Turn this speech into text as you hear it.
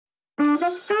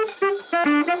Dixon,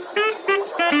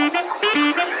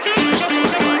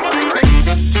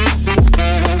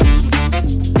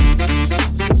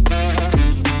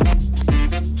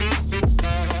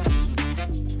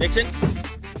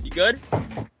 you good?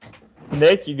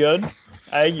 Nick, you good?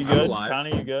 Hey, you good? alive.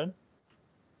 Connie, you good?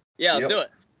 Yeah, let's Yep. do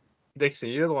it. Dixon,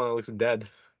 you're the one that looks dead.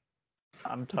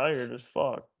 I'm tired as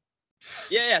fuck.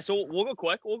 Yeah. So we'll go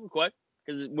quick.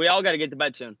 Because we all got to get to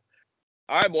bed soon.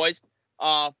 All right, boys.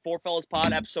 Four Fellas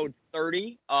Pod, episode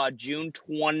 30, June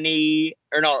 30th.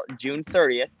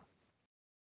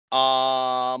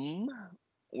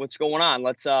 What's going on?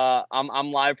 Let's.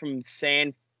 I'm live from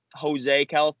San Jose,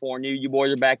 California. You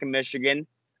boys are back in Michigan.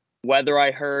 Weather,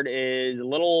 I heard, is a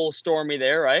little stormy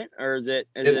there, right? Or is it?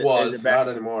 It was is it back? not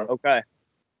anymore.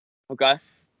 Okay.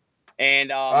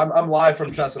 And I'm live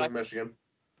from Chesapeake, Michigan.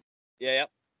 Yeah,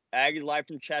 yep. Ag is live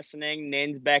from Chesaning.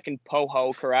 Nin's back in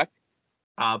Poho, correct?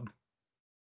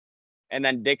 And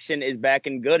then Dixon is back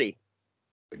in Goody.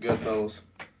 The good fellows.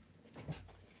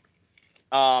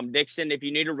 Dixon, if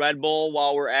you need a Red Bull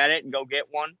while we're at it, go get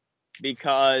one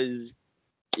because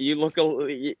you look. I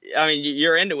mean,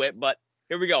 you're into it, but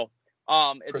here we go.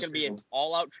 It's gonna be an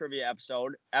all-out trivia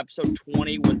episode. Episode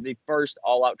 20 was the first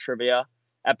all-out trivia.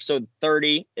 Episode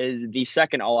 30 is the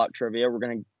second all-out trivia. We're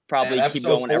gonna probably keep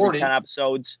going 40. Every 10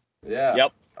 episodes. Yeah.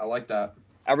 Yep. I like that.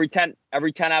 Every 10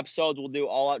 episodes, we'll do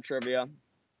all-out trivia.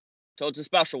 So it's a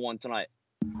special one tonight.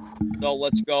 So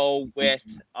let's go with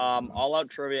all-out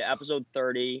trivia, episode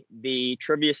 30. The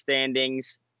trivia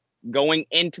standings going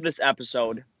into this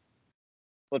episode.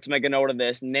 Let's make a note of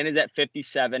this. Nin is at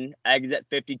 57. Ag is at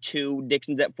 52.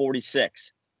 Dixon's at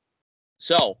 46.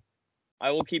 So I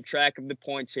will keep track of the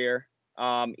points here.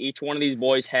 Each one of these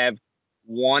boys have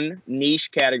one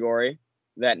niche category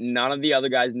that none of the other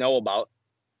guys know about.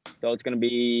 So it's going to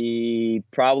be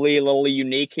probably a little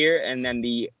unique here. And then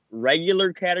the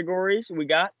regular categories we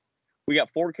got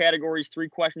 4 categories, 3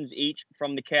 questions each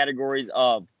from the categories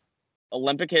of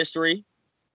Olympic history,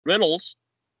 riddles,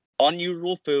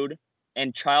 unusual food,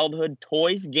 and childhood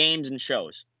toys, games, and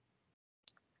shows.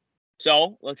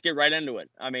 So let's get right into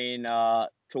it. I mean, to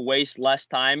waste less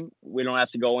time, we don't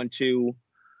have to go into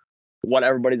what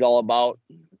everybody's all about.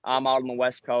 I'm out on the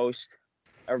West Coast.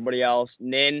 Everybody else,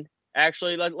 Nin.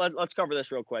 Actually, let's cover this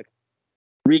real quick.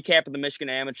 Recap of the Michigan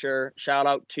Amateur. Shout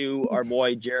out to our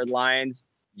boy Jared Lyons.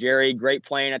 Jerry, great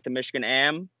playing at the Michigan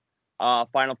Am.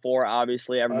 Final Four,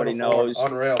 obviously, everybody knows.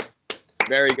 Unreal.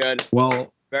 Very good.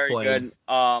 Well, very played. good.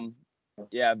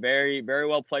 Yeah, very, very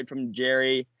well played from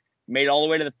Jerry. Made all the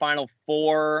way to the Final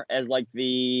Four as like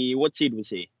the, what seed was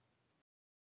he?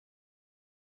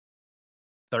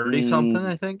 30-something,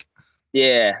 I think.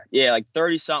 Yeah, like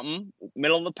 30-something,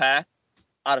 middle of the pack,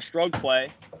 out of stroke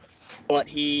play. But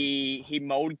he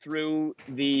mowed through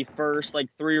the first like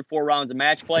 3 or 4 rounds of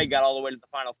match play, got all the way to the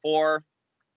Final Four,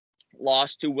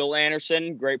 lost to Will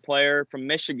Anderson, great player from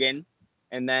Michigan,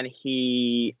 and then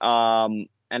he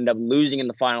ended up losing in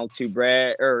the final to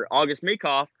August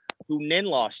Meekoff, who Nin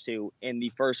lost to in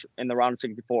the round of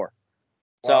 64.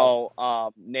 Wow.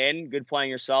 So Nin, good playing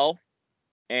yourself,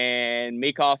 and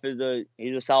Meekoff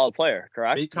he's a solid player,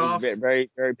 correct? Meekoff, very,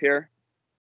 very pure.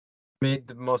 Made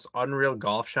the most unreal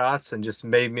golf shots and just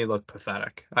made me look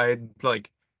pathetic. I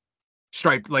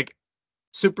striped,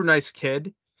 super nice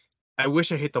kid. I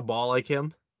wish I hit the ball like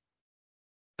him.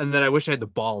 And then I wish I had the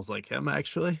balls like him,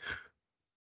 actually.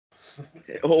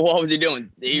 What was he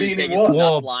doing? He was taking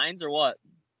snuff lines or what?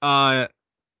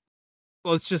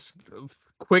 Let's just,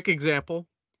 quick example.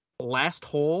 Last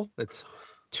hole, it's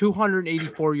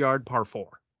 284-yard par 4.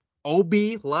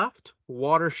 OB left,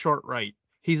 water short right.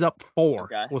 He's up 4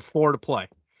 with 4 to play.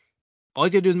 All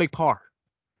he's got to do is make par.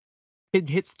 It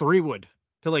hits 3-wood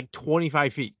to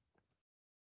 25 feet.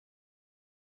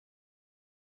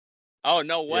 Oh,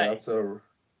 no way. Yeah,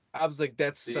 I was like,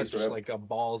 that's such a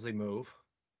ballsy move.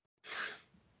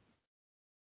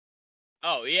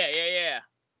 Oh, yeah.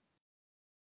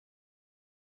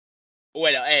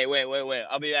 Wait.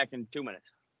 I'll be back in 2 minutes.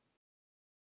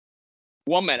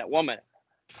 1 minute.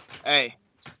 Hey.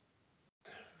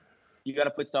 You got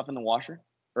to put stuff in the washer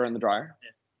or in the dryer.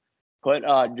 Yeah. Put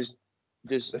just.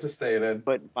 This is staying in.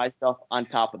 Put my stuff on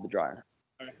top of the dryer.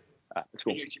 Okay. That's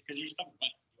cool. Because your stuff.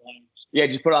 Yeah,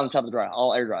 just put it on the top of the dryer.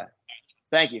 I'll air dry.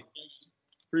 Thank you.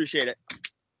 Appreciate it.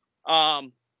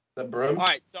 The broom. All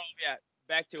right. So yeah,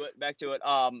 back to it.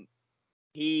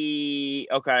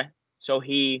 So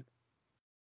he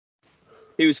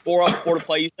was 4 up, 4 to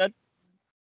play. You said.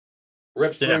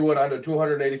 Rips 3-wood on a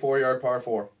 284-yard par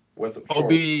 4. With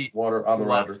OB water on the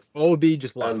rider. OB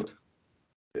just left.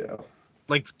 Yeah.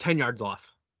 10 yards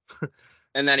off.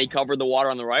 And then he covered the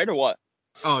water on the right, or what?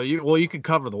 Oh, you could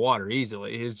cover the water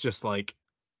easily. It's just like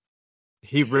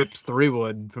he rips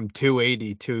 3-wood from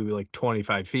 280 to like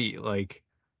 25 feet. Like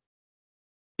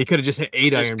he could have just hit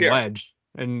 8-iron wedge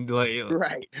and like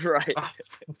right.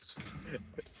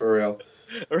 For real.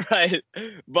 Right.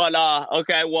 But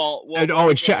okay, well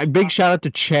and big shout out to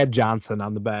Chad Johnson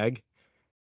on the bag.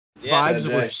 Yeah,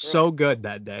 Vibes were so good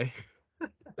that day.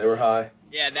 They were high.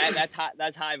 Yeah, that's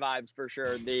high vibes for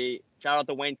sure. The shout out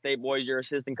to Wayne State boys. Your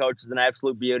assistant coach is an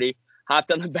absolute beauty.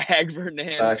 Hopped on the bag for him.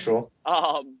 Factual.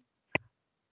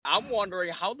 I'm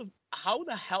wondering how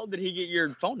the hell did he get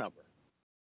your phone number?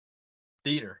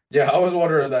 Dieter. Yeah, I was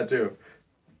wondering that too.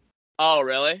 Oh,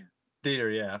 really?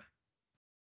 Dieter, yeah.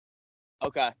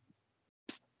 Okay.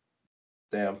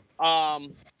 Damn.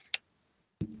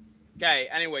 Okay.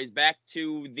 Anyways, back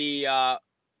to the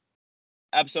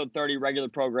episode 30 regular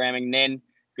programming. Nin,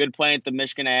 good playing at the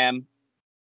Michigan Am.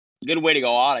 Good way to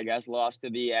go out, I guess. Lost to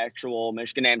the actual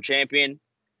Michigan Am champion.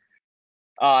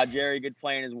 Jerry, good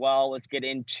playing as well. Let's get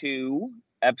into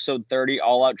episode 30,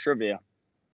 All Out Trivia.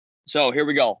 So here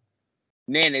we go.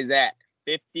 Nin is at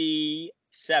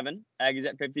 57. Ag is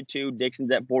at 52.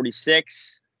 Dixon's at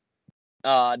 46.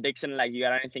 Dixon, like, you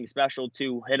got anything special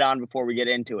to hit on before we get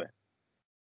into it?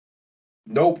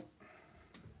 Nope.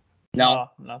 No,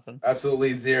 nothing.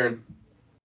 Absolutely zero.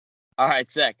 All right,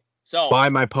 sick. So buy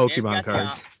my Pokemon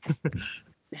cards.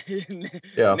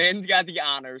 Yeah. Nin's got the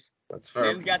honors. That's fair.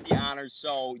 Nin's got the honors,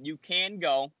 so you can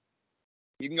go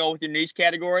with your niche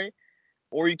category,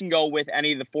 or you can go with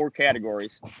any of the 4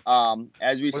 categories.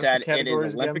 As we said, it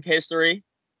is Olympic history,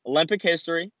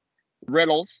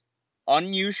 riddles,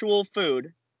 unusual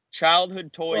food,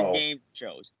 childhood toys, games, and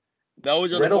shows.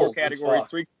 Those are Riddles the 4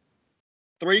 categories.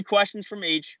 Three questions from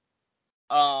each.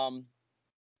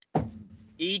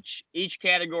 Each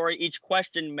category, each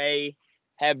question may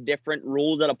have different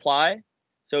rules that apply.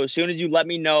 So as soon as you let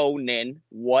me know, Nin,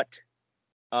 what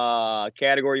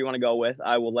category you want to go with,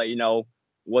 I will let you know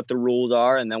what the rules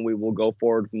are, and then we will go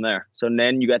forward from there. So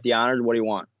Nin, you got the honors. What do you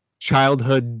want?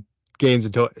 Childhood games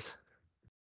and toys.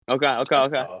 Okay.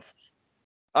 Tough.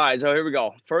 All right, so here we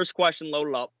go. First question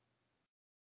loaded up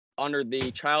under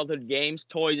the childhood games,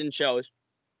 toys, and shows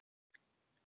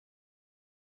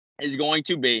is going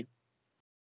to be,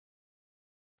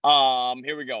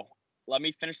 here we go. Let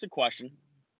me finish the question.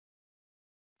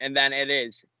 And then it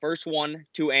is first one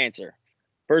to answer.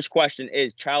 First question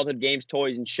is childhood games,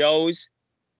 toys, and shows.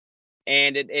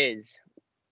 And it is,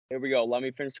 here we go. Let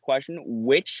me finish the question.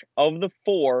 Which of the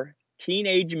 4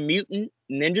 Teenage Mutant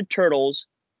Ninja Turtles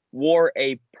wore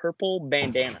a purple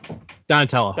bandana?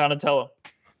 Donatello.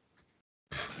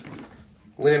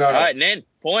 Leonardo. All right, Nin,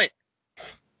 point.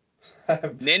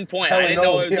 Nin, point. I didn't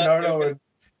know Leonardo and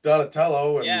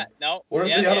Donatello. And yeah, no. What are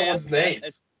the other ones'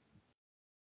 names?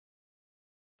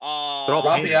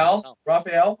 Raphael.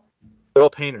 They're all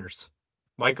painters.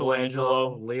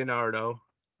 Michelangelo, Leonardo,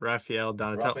 Raphael,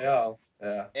 Donatello. Raphael.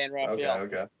 Yeah. And Raphael.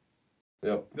 Okay.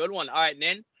 Yep. Good one. All right,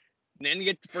 Nin. Nin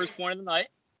gets the first point of the night.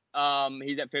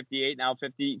 He's at 58 now.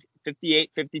 50,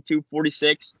 58, 52,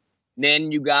 46.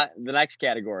 Nin, you got the next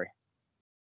category.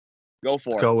 Go for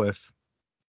it. Let's go with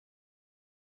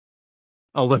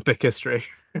Olympic history.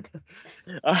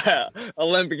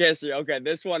 Olympic history. Okay,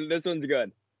 this one's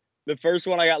good. The first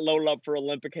one I got loaded up for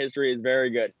Olympic history is very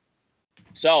good.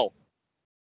 So,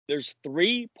 there's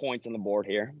 3 points on the board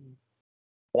here.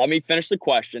 Let me finish the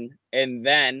question, and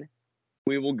then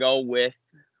we will go with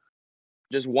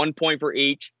just 1 point for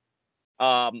each.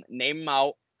 Name them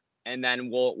out, and then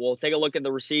we'll take a look at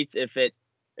the receipts if it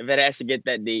has to get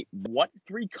that deep. What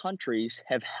 3 countries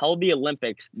have held the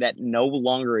Olympics that no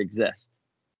longer exist?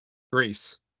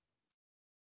 Greece.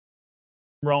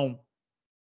 Rome.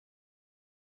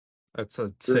 That's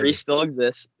a city. Greece still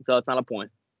exists, so it's not a point.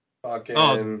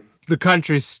 Fucking the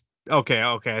countries. Okay.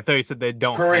 I thought you said they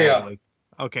don't. Korea. Have,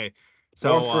 okay. So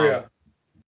North Korea.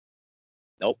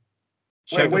 Nope.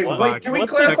 Wait. Can we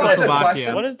clarify the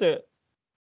question? What is the?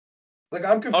 Like,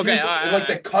 I'm confused. Okay, like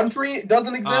the country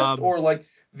doesn't exist, or like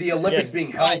the Olympics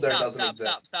being held there doesn't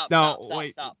exist. Stop.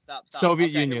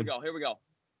 Soviet Union. Here we go.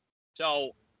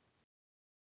 So,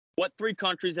 what 3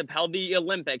 countries have held the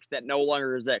Olympics that no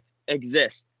longer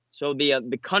exist? So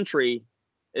the country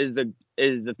is the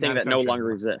thing that no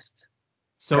longer exists.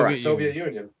 Soviet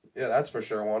Union. Yeah, that's for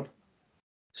sure one.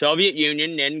 Soviet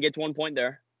Union, Nin gets 1 point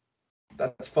there.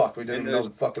 That's fucked. We didn't know the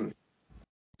fucking.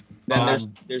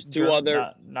 Then there's 2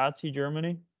 other. Nazi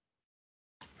Germany.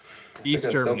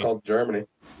 East Germany. Still called Germany.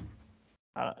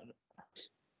 As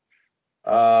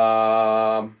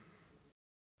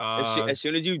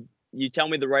soon as you tell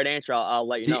me the right answer, I'll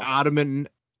let you know. The Ottoman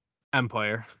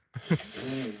Empire.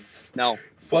 No.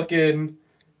 Fucking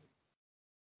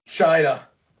China.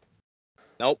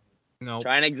 Nope. No.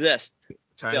 China exists.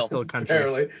 China's still a country.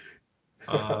 Barely.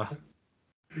 I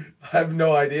have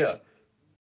no idea.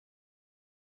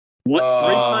 What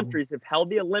three countries have held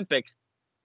the Olympics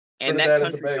and Trinidad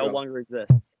that country and no Tobago. longer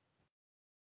exists?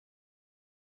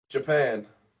 Japan.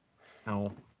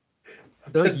 No.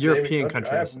 They're like Just European naming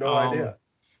countries. I have no idea.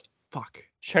 Fuck.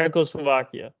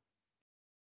 Czechoslovakia.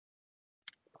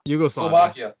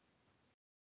 Yugoslavia.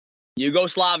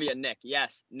 Yugoslavia, Nick.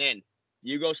 Yes, Nin.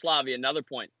 Yugoslavia, another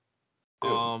point.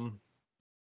 Dude. I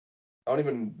don't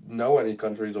even know any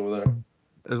countries over there.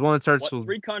 There's one that starts What with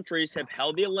three countries have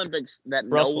held the Olympics that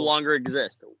Brussels. no longer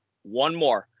exist? One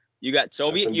more. You got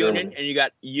Soviet in Union Germany. and you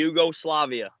got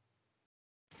Yugoslavia.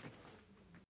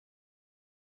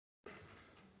 If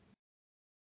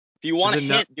you want Is a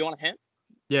it hint, do you want a hint?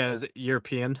 Yeah, is it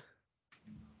European?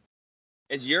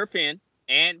 It's European,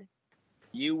 and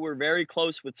you were very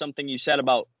close with something you said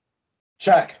about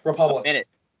Czech a Republic. minute,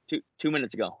 2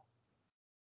 minutes ago.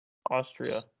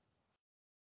 Austria.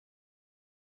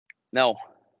 No.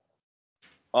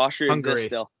 Austria Hungary. exists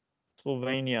still.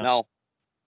 Slovenia. No.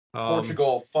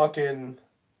 Portugal. Fucking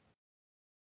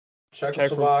Czech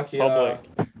Czechoslovakia.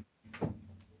 Republic.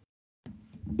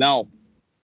 No.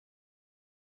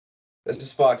 This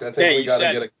is fucked. I think Okay, we you gotta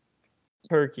said- get it.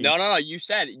 Turkey. No.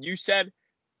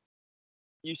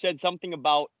 You said something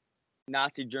about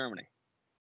Nazi Germany.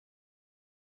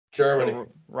 Germany.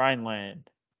 Rhineland.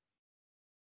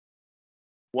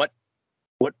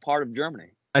 What part of Germany?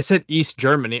 I said East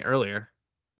Germany earlier.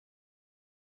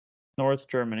 North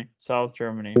Germany. South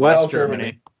Germany. West South Germany.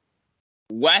 Germany.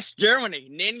 West Germany.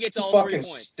 Nin gets This is all 3 fucking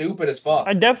points. stupid as fuck.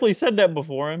 I definitely said that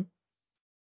before him.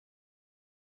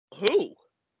 Who?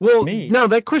 Well, Me. no,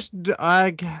 that question,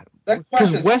 That because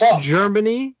question's West fucked.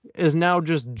 Germany is now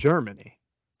just Germany.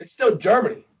 It's still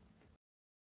Germany.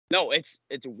 No, it's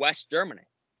West Germany.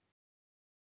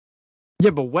 Yeah,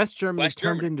 but West Germany West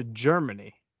turned Germany. into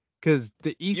Germany because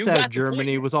the east You side got of the point,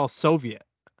 Germany Nick. was all Soviet.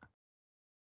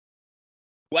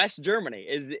 West Germany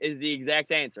is the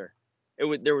exact answer.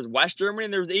 There was West Germany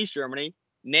and there was East Germany.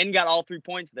 Nin got all 3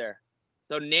 points there.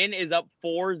 So Nin is up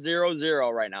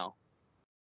 4-0-0 right now.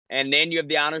 And Nin, you have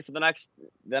the honors for the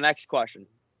next question.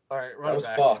 All right, That was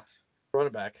fucked. Run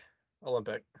it back.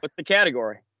 Olympic. What's the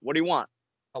category? What do you want?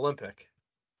 Olympic.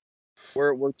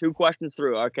 We're 2 questions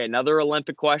through. Okay, another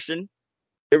Olympic question.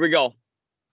 Here we go.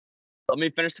 Let me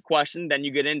finish the question, then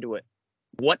you get into it.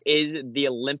 What is the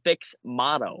Olympics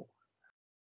motto?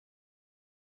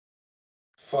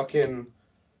 Fucking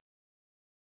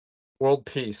World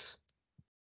peace.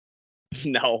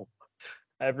 No.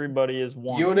 Everybody is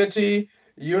one. unity,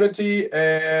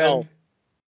 and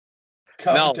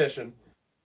competition.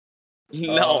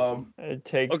 No. It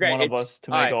takes Okay, one of it's- us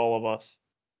to make alright. all of us.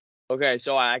 Okay,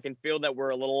 so I can feel that we're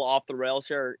a little off the rails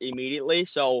here immediately.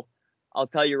 So I'll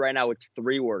tell you right now, it's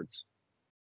 3 words.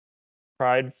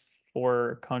 Pride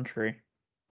for country.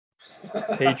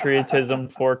 Patriotism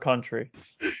for country.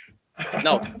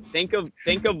 No, think of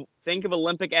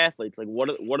Olympic athletes. Like what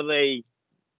do they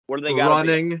got?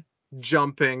 Running,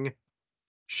 jumping,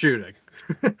 shooting.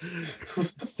 What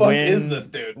the fuck is this,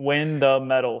 dude? Win the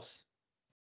medals.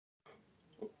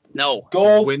 No.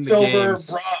 Gold, Win the silver, games.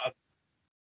 bronze.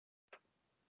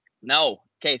 No.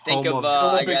 Okay, think Home of of I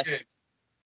Olympic guess Games.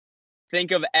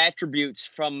 think of attributes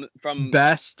from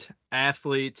Best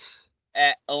athletes,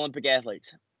 Olympic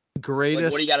athletes. Like,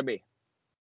 greatest. what do you got to be?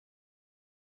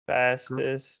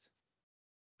 Fastest,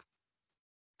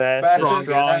 Fastest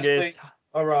strongest, athletes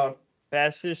around.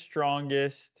 fastest,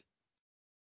 strongest.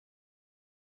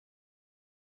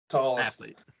 Tallest.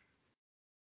 athlete.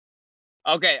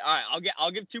 Okay, all right.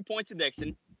 I'll give 2 points to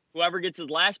Dixon. Whoever gets his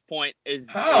last point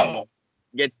How?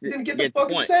 gets You didn't get gets the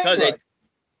fucking point. saying 'Cause right. it's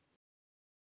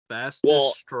Best,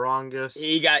 Well, strongest.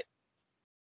 he got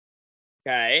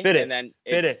okay, Fittest. and then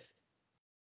Fittest.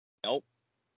 nope.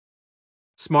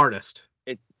 Smartest.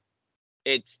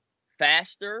 It's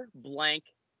faster, blank,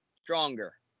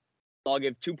 stronger. So I'll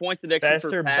give 2 points to Dixon Faster,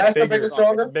 for Faster, bigger, bigger,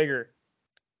 stronger? Bigger.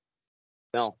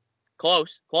 No,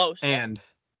 close. And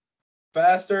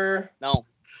Faster, No,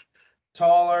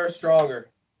 taller,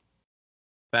 stronger.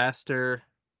 faster,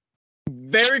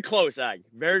 very close, Ag.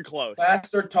 Very close.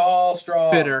 Faster, tall,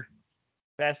 strong. fitter.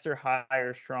 Faster,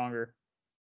 higher, stronger.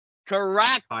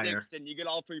 Correct, Higher. Dixon. You get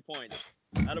all 3 points.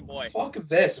 Attaboy. Fuck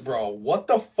this, bro. What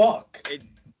the fuck?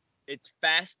 It's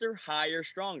faster, higher,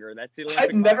 stronger. That's the Olympic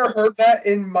I've never motto. heard that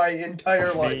in my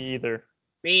entire life. Me either.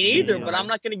 Me neither, but Yeah. I'm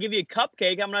not going to give you a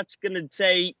cupcake. I'm not going to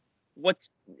say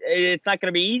it's not going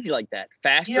to be easy like that.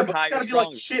 Faster, Yeah, but higher, it's gotta be stronger.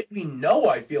 like shit we know.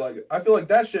 I feel like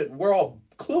that shit. We're all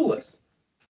clueless.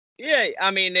 Yeah,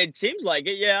 I mean, it seems like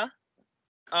it, yeah.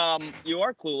 you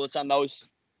are clueless on those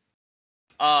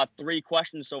 3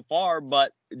 questions so far,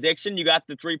 but Dixon, you got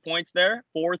the 3 points there.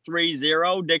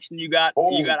 4-3-0. Dixon, you got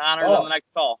honors on the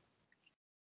next call.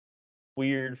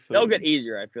 Weird food. They'll get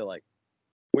easier, I feel like.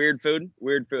 Weird food.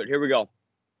 Here we go.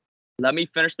 Let me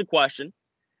finish the question,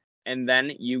 and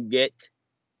then you get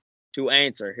to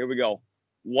answer. Here we go.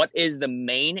 What is the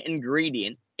main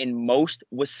ingredient in most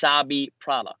wasabi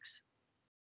products?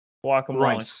 Guacamole.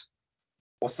 Rice.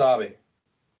 Wasabi.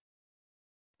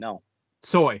 No.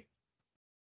 Soy.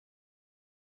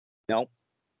 No.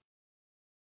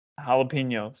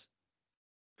 Jalapenos.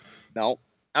 No.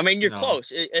 I mean, you're No. close.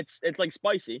 It's like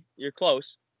spicy. You're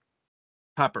close.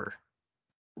 Pepper.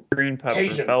 Green pepper.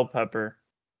 Cajun. Bell pepper.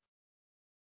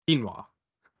 Quinoa.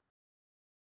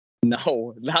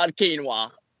 No, not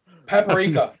quinoa.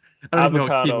 Paprika. I don't know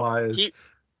what Avocado. quinoa is.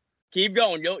 Keep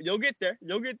going. You'll get there.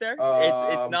 You'll get there.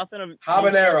 It's nothing of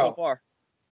habanero. so far.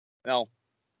 No.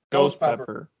 Ghost Ghost pepper.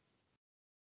 pepper.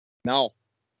 No.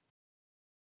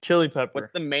 Chili pepper.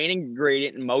 What's the main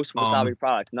ingredient in most wasabi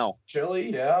products? No.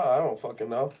 Chili? Yeah, I don't fucking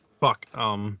know. Fuck.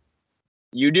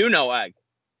 You do know, Egg.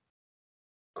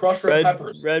 Crushed red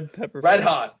peppers. Red pepper. Red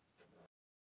hot.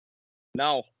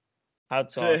 No.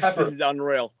 Hot sauce. Pepper. This is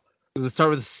unreal. Does it start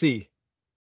with a C?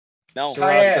 No.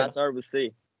 Cayenne. Not start with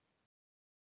C.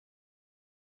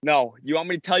 No. You want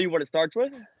me to tell you what it starts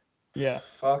with? Yeah.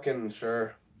 Fucking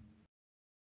sure.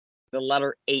 The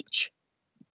letter H.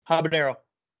 Habanero.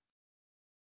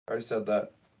 I already said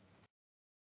that.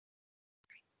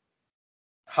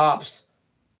 Hops.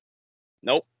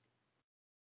 Nope.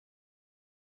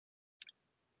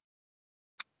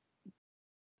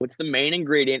 What's the main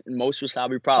ingredient in most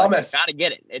wasabi products? Hummus. You gotta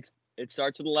get it. It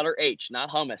starts with the letter H, not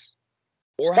hummus.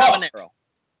 Or Fuck. habanero.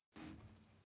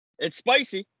 It's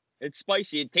spicy. It's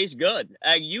spicy. It tastes good.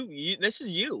 You this is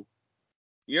you.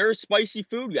 You're a spicy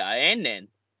food guy, and then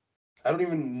I don't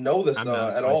even know this I'm not a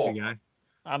at spicy all. guy.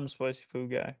 I'm a spicy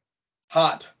food guy.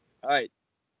 Hot. all right,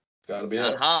 It's gotta be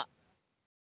not it. hot.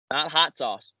 Not hot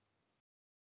sauce.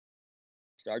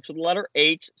 Starts with the letter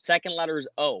H. Second letter is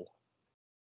O.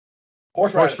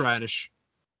 Horseradish. Horseradish.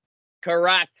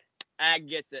 Correct. Ag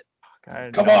gets it. Fuck, I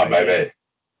had Come no on, idea. baby.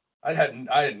 I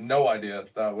had no idea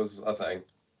that was a thing.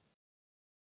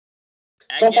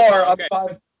 Ag So gets far, it. on Okay. the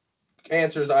 5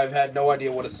 answers, I've had no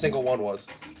idea what a single one was.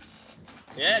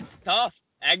 Yeah, tough.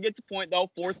 Ag gets a point though.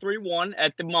 4-3-1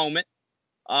 at the moment.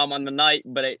 On the night,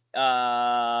 but it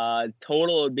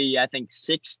total would be I think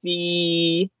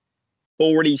 60,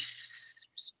 40,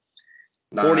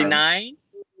 49,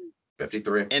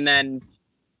 53. and then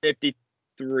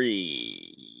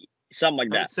 53, something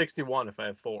like that. 61 if I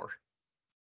have 4.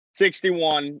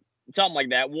 61, something like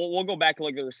that. We'll go back and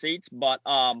look at the receipts, but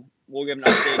we'll give an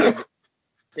updated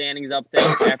standings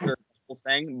update after the whole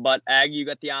thing. But Ag, you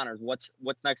got the honors. What's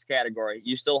next category?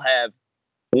 You still have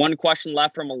 1 question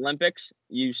left from Olympics.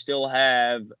 You still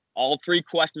have all 3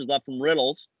 questions left from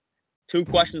Riddles. 2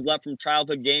 questions left from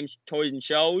childhood games, toys, and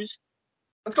shows.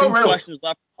 Let's go 2 Riddles. questions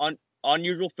left on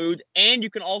unusual foods, and you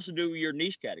can also do your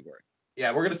niche category.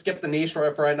 Yeah, we're going to skip the niche for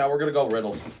right now. We're going to go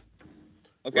Riddles.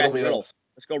 Okay, Riddle me Riddles. those.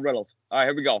 Let's go Riddles. All right,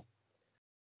 here we go.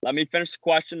 Let me finish the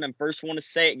question, and first one to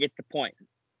say it gets the point.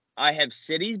 I have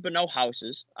cities but no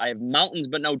houses. I have mountains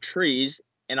but no trees,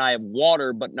 and I have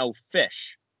water but no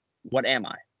fish. What am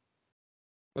I?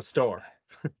 A store.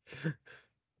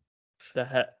 The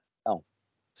heck? No.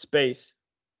 Space.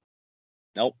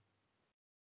 Nope.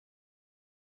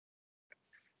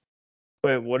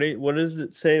 Wait, what does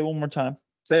it say one more time?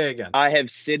 Say it again. I have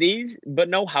cities but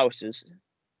no houses.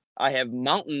 I have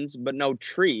mountains but no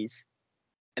trees,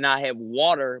 and I have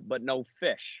water but no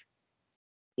fish.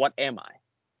 What am I?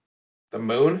 The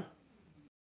moon?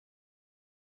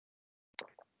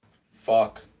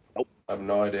 Fuck. Nope. I have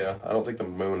no idea. I don't think the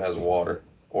moon has water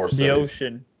or cities. The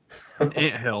ocean.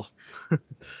 Anthill.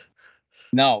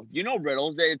 No, you know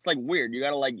riddles. It's like weird. You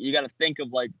gotta think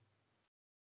of like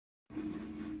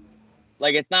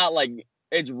it's not like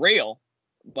it's real,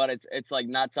 but it's like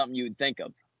not something you would think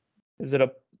of. Is it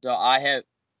a So I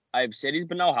have cities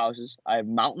but no houses. I have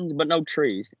mountains but no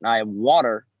trees, and I have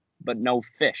water but no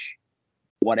fish.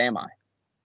 What am I?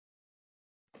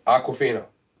 Aquafina.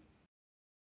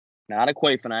 Not a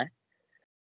Quafanai.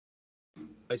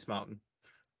 Ice Mountain.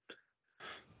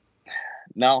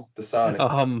 No,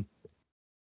 Dasani.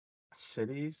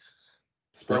 Cities.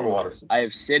 Spring water. I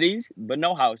have cities but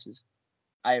no houses.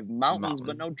 I have mountains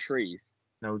but no Mountains. trees.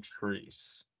 No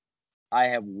trees. I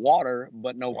have water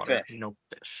but no Water. fish. No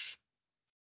fish.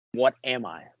 What am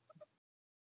I?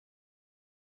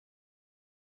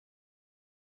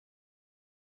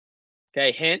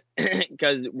 Okay, hint,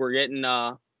 because we're getting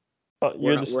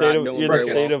You're the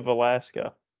state of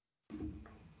Alaska.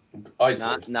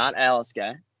 Iceland. Not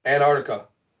Alaska. Antarctica.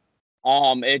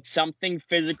 It's something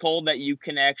physical that you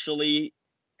can actually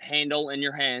handle in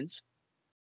your hands.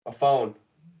 A phone.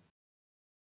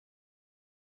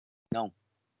 No.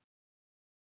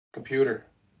 Computer.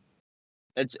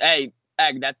 It's Egg.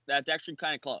 That's actually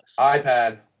kind of close.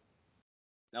 iPad.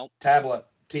 Nope. Tablet.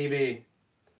 TV.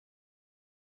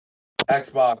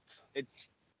 Xbox. It's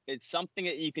something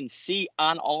that you can see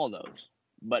on all of those,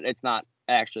 but it's not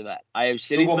actually that. I have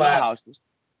cities Google but no Maps.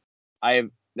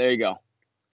 houses. There you go.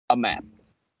 A map.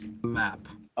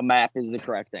 A map is the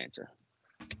correct answer.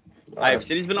 All I have right.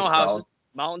 cities but no That's houses, solid.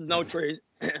 mountains, no trees,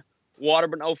 water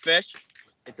but no fish.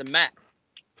 It's a map.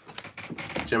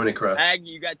 Jiminy Crest. Ag,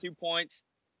 you got 2 points.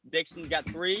 Dixon's got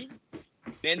 3.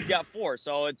 Ben's got 4.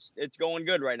 So it's going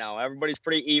good right now. Everybody's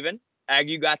pretty even. Ag,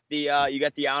 you got the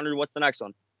honor. What's the next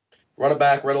one? Run it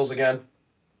back. Riddles again.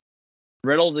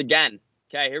 Riddles again.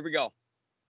 Okay, here we go.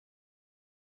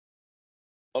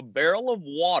 A barrel of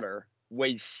water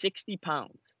weighs 60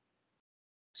 pounds.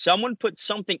 Someone put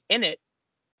something in it,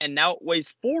 and now it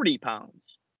weighs 40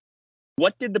 pounds.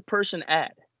 What did the person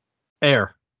add?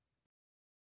 Air.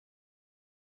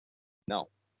 No.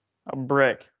 A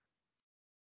brick.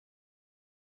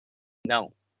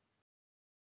 No.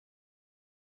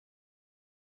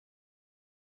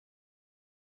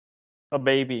 A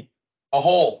baby. A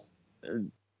hole.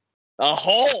 A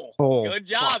hole. Oh, Good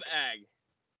job, fuck. Ag.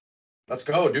 Let's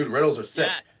go, dude. Riddles are sick.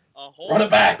 Yes, a hole. Run it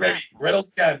back, baby.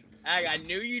 Riddles again. Ag, I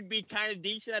knew you'd be kind of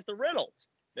decent at the riddles.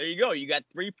 There you go. You got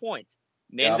 3 points.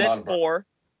 Yeah, Named I'm on, at bro. 4.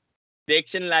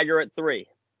 Dixon and Egger at 3.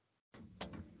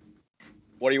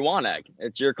 What do you want, Ag?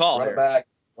 It's your call. Run here. it back.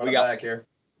 Run We it got- back here.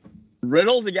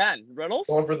 Riddles again. Riddles?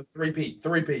 Going for the three-peat.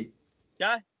 Okay.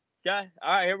 All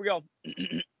right, here we go.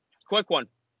 Quick one.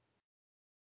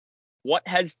 What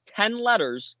has 10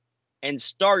 letters and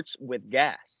starts with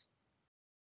gas?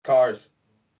 Cars.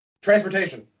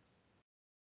 Transportation.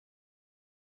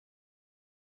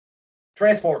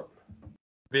 Transport.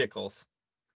 Vehicles.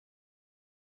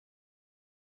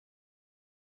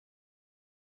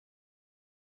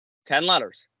 Ten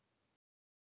letters.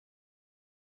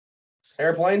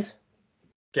 Airplanes.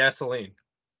 Gasoline.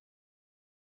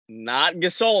 Not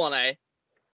gasoline.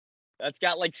 That's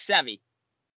got like 7.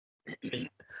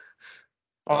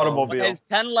 Automobile. What has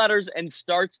 10 letters and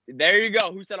starts? There you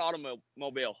go. Who said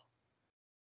automobile?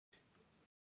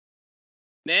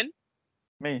 Nin?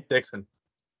 Me. Dixon.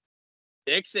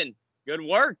 Dixon. Good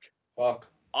work. Fuck.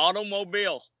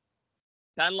 Automobile.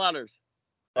 10 letters.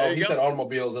 There Oh, you he go. said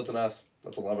automobiles. That's an S.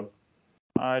 That's 11.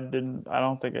 I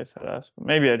don't think I said S.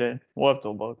 Maybe I did. We'll have to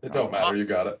look. It don't matter. You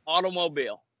got it.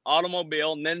 Automobile.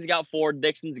 Nin's got 4.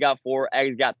 Dixon's got 4.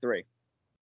 Egg's got 3.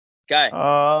 Okay.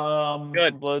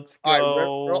 Good. Let's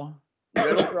All go.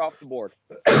 Riddles are off the board.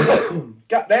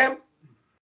 Goddamn.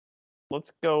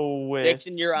 Let's go with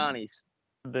Dixon, you're Ani's.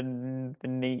 the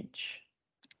niche.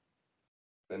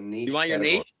 The niche. You want your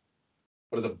category. niche?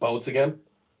 What is it? Boats again?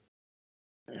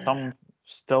 I'm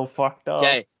still fucked up.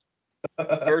 Okay.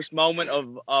 First moment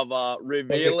of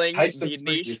revealing Hype some the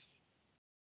niche. freakies.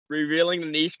 Revealing the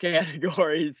niche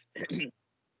categories.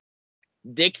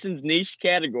 Dixon's niche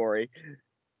category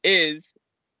is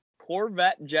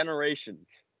Corvette generations.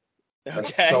 Okay.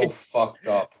 That's so fucked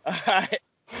up. All right.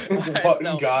 What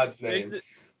so in God's name?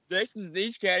 Dixon's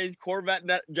niche category is Corvette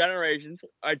generations.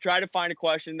 I tried to find a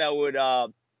question that would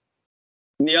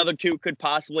the other two could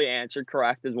possibly answer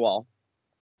correct as well.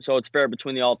 So it's fair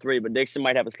between the all three, but Dixon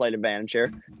might have a slight advantage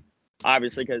here,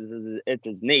 obviously, because it's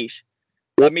his niche.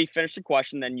 Let me finish the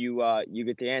question, then you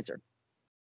get the answer.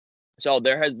 So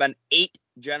there has been 8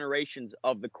 generations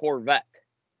of the Corvette.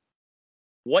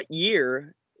 What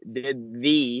year did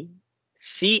the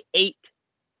C8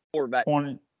 Corvette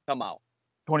come out?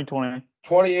 2020.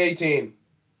 2018.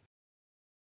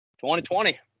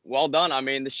 2020. Well done. I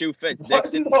mean, the shoe fits. What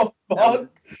Dixon. the fuck?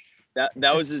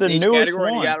 That was his the niche newest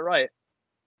category. one. You got it right.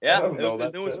 I Yeah, don't it know was the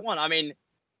that newest shit. one. I mean,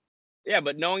 yeah,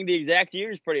 but knowing the exact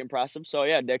year is pretty impressive. So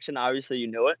yeah, Dixon, obviously you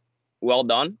knew it. Well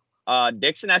done.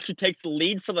 Dixon actually takes the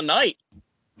lead for the night.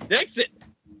 Dixon,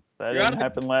 That You're didn't on the-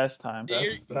 happen last time.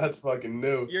 That's fucking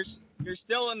new. you're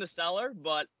still in the cellar,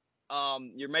 but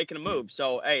you're making a move.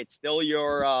 So hey, it's still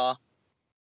your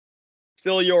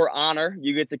honor.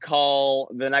 You get to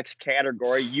call the next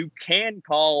category. You can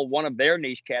call one of their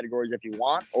niche categories if you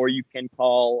want, or you can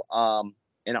call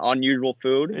an unusual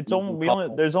food. It's You only can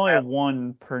call- there's only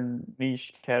one per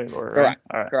niche category, right? Correct.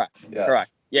 All right. Correct. Yes.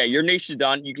 Correct. Yeah, your niche is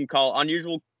done. You can call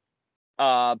unusual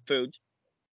foods,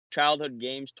 childhood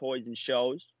games, toys, and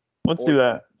shows. Let's Or do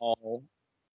that. all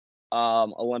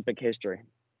Olympic history.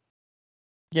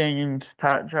 Games,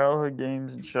 childhood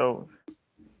games and shows,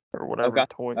 or whatever Okay.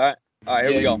 toys. All right.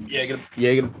 Here we go.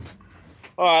 Yeah.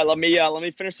 All right, let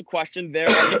me finish the question. There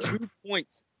are 2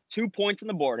 points. 2 points on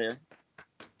the board here.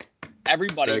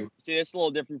 Everybody, Okay. see, this is a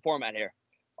little different format here.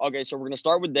 Okay, so we're gonna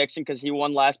start with Dixon because he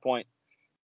won last point.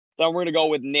 Then we're gonna go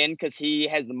with Nin because he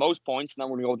has the most points, and then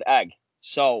we're gonna go with Egg.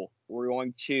 So we're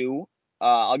going to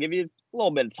I'll give you a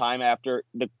little bit of time after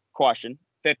the question,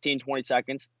 15, 20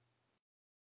 seconds.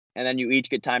 And then you each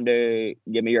get time to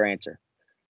give me your answer.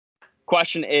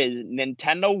 Question is,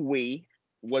 Nintendo Wii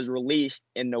was released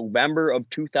in November of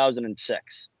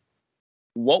 2006.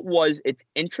 What was its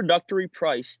introductory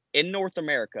price in North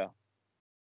America?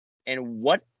 And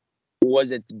what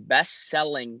was its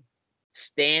best-selling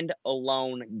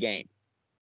standalone game?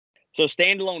 So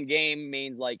standalone game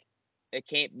means like it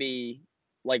can't be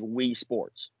like Wii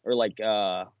Sports or like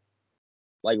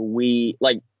Wii,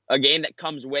 like a game that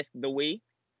comes with the Wii.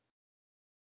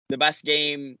 The best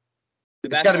game.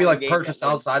 It's got to be like purchased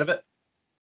outside of it.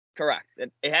 Correct.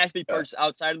 It has to be purchased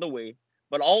outside of the Wii,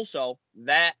 but also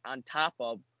that on top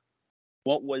of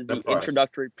what was the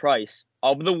introductory price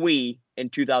of the Wii in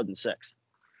 2006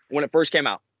 when it first came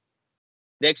out.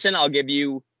 Dixon, I'll give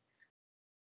you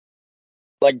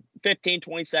like 15,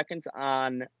 20 seconds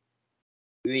on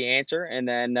the answer, and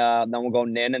then we'll go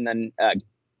Nin, and then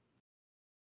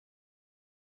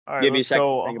All right, give you a let's second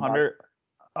go to think about it.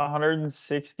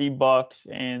 $160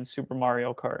 and Super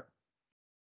Mario Kart.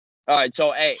 All right,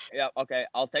 so okay,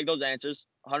 I'll take those answers.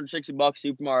 $160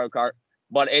 Super Mario Kart,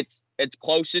 but it's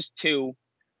closest to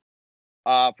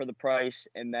for the price,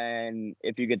 and then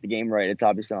if you get the game right, it's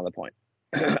obviously another point.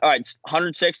 All right, it's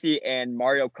 160 and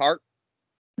Mario Kart.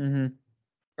 Mm-hmm.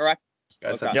 Correct.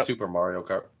 I said Okay. Super Mario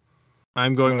Kart.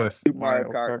 I'm going with Super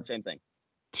Mario Kart, same thing.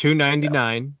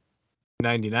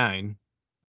 $299.99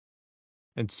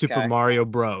 and Super Mario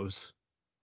Bros.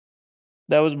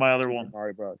 That was my other Super one.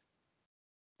 Mario Bros.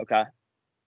 Okay,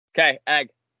 Egg.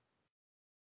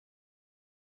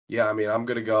 Yeah, I mean, I'm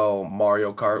gonna go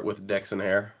Mario Kart with Dixon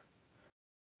here.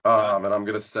 And I'm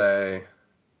gonna say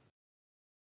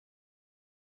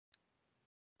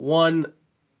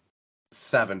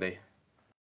 170.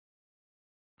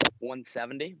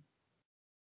 170.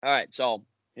 All right, so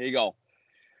here you go.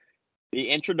 The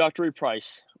introductory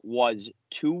price was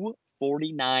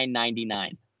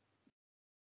 $249.99.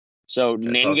 So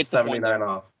Nin gets the point there.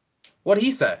 Off. What'd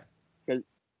he say? Because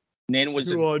Nin was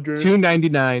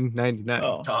 $299.99.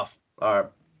 Oh. Tough. All right.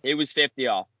 It was 50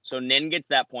 off. So Nin gets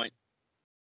that point.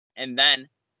 And then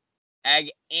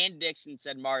Egg and Dixon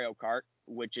said Mario Kart,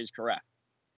 which is correct.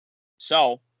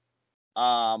 So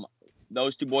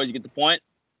those two boys get the point.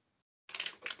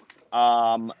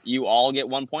 You all get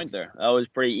 1 point there. That was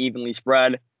pretty evenly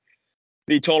spread.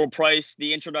 The total price,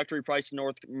 the introductory price in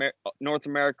North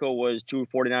America was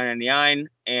 $249.99,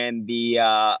 and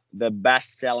the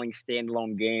best-selling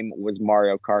standalone game was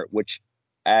Mario Kart, which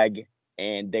Egg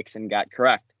and Dixon got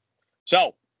correct.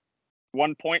 So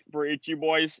 1 point for each of you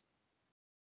boys.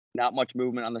 Not much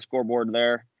movement on the scoreboard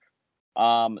there.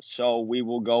 So we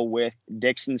will go with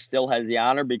Dixon still has the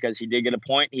honor because he did get a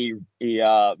point. He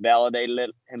validated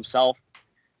it himself.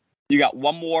 You got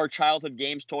one more childhood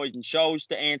games, toys, and shows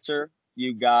to answer.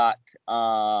 You got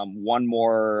one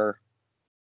more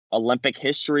Olympic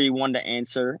history one to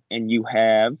answer, and you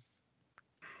have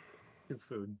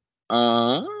food.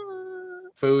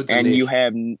 Foods and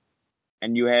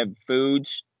you have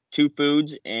foods, 2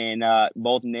 foods, and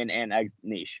both Nin and Egg's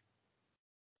niche.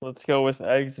 Let's go with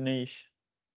Egg's niche.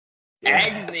 Yeah.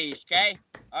 Egg's niche, okay?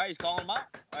 All right, he's calling them out.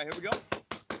 All right, here we go.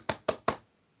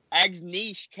 Egg's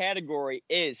niche category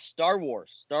is Star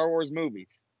Wars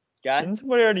movies. Okay? Didn't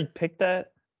somebody already pick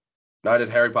that? No, I did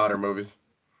Harry Potter movies.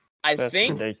 That's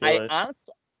ridiculous. I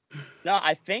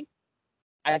think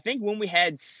when we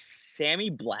had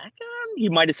Sammy Black on, he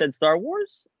might have said Star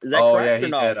Wars. Is that correct? Oh yeah, he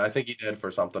did. I think he did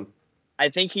for something. I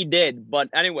think he did, but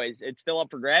anyways, it's still up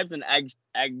for grabs, and Egg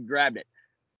grabbed it.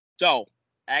 So,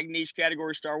 Egg niche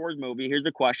category Star Wars movie. Here's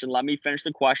the question. Let me finish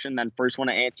the question, then first one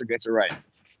to answer gets it right.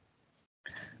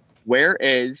 Where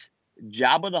is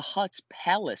Jabba the Hutt's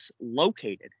palace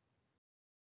located?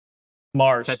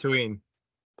 Mars. Tatooine.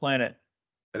 Planet.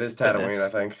 It is Tatooine, I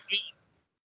think.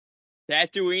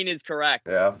 Tatooine is correct.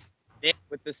 Yeah. Nin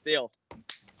with the steal.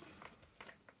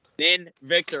 Nin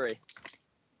victory.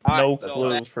 No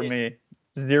clue for me.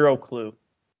 0 clue.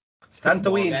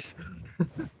 Tatooine.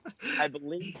 I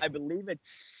believe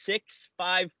it's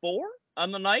 6-5-4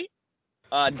 on the night.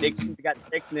 Dixon's got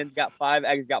 6, Nin's got 5,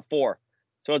 Egg's got 4.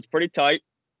 So it's pretty tight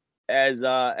as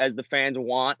the fans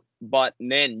want. But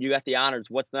Nin, you got the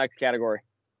honors. What's the next category?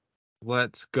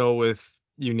 Let's go with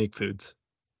unique foods.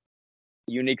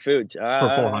 Unique foods. For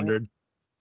 400.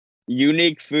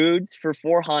 Unique foods for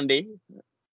 400.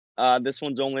 This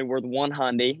one's only worth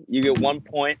 100. You get 1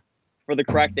 point for the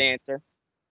correct answer.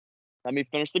 Let me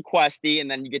finish the questie, and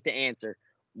then you get to answer.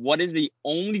 What is the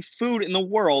only food in the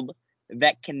world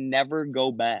that can never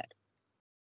go bad?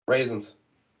 Raisins.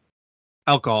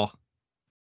 Alcohol.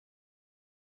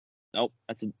 Nope,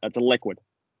 that's a liquid.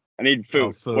 I need food.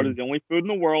 Oh, food. What is the only food in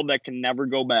the world that can never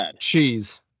go bad?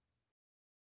 Cheese.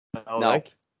 No.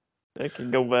 That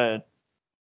can go bad.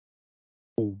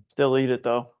 Ooh. Still eat it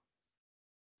though.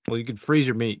 Well, you can freeze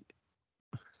your meat.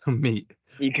 Meat.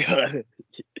 You could.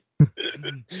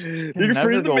 You can never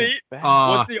freeze the go meat.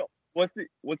 bad. What's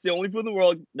the only food in the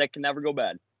world that can never go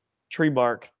bad? Tree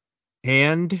bark.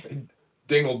 And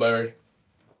Dingleberry.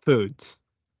 foods.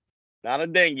 Not a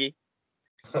dinghy.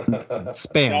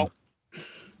 Spam. No.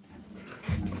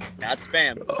 Not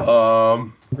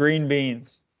spam. Green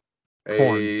beans.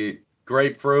 A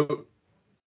grapefruit.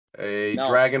 A No.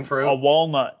 dragon fruit. A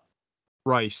walnut.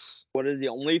 Rice. What is the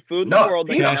only food in No, the world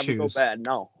that can never go cashews. bad?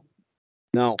 No.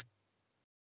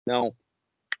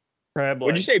 Crab Would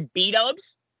you leg. say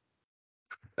B-dubs?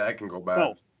 That can go bad.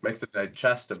 No. Makes the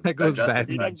digestive. That goes digestive bad. tract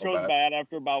B-dubs go goes bad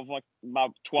after about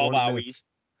 12 hours. minutes.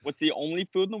 What's the only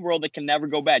food in the world that can never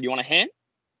go bad? You want a hint?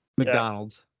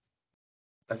 McDonald's.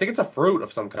 I think it's a fruit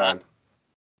of some kind.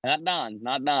 Not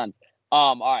Don's.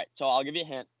 All right, so I'll give you a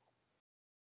hint.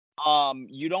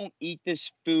 You don't eat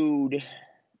this food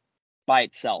by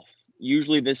itself.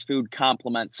 Usually this food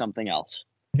complements something else.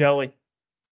 Jelly.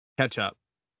 Ketchup.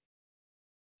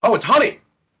 Oh, it's honey.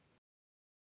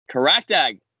 Correct,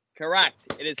 Egg. Correct.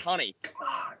 It is honey.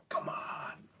 Come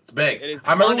on. It's big. It is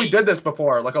I remember honey. we did this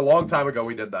before, like a long time ago.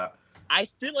 We did that. I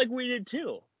feel like we did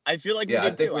too. I feel like Yeah, we I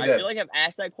did think too. we I did. feel like I've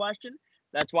asked that question.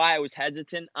 That's why I was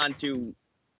hesitant on to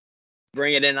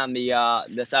bring it in on the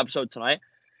this episode tonight.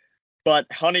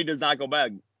 But honey does not go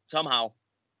bad somehow.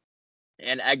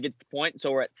 And Egg gets the point,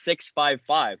 so we're at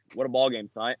 6-5-5. What a ball game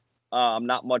tonight.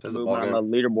 Not much It is a movement ball on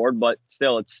the leaderboard, but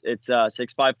still it's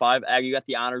 6-5-5. Egg, you got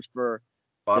the honors for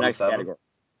Bottom the next 7. category.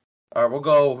 All right, we'll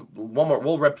go one more.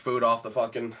 We'll rip food off the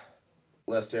fucking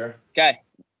list here. Okay.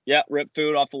 Yeah, rip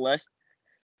food off the list.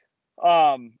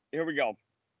 Here we go.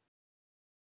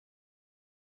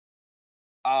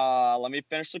 Let me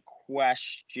finish the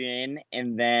question,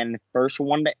 and then first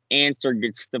one to answer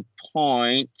gets the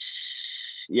point.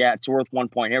 Yeah, it's worth 1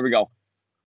 point. Here we go.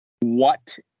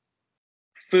 What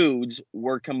foods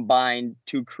were combined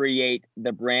to create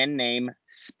the brand name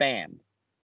Spam?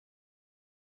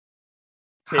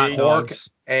 Hot Pig. Pork dogs.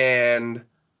 and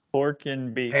Pork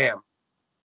and beef. ham.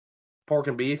 Pork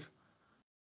and beef.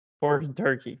 Pork and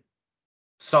turkey.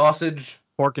 Sausage.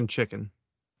 Pork and chicken.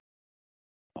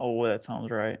 Oh, that sounds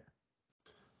right.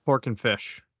 Pork and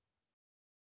fish.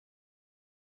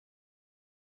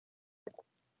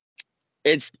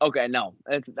 It's okay. No,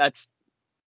 that's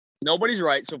nobody's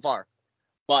right so far,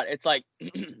 but it's like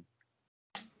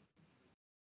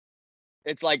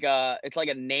it's like a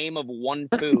name of one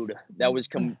food that was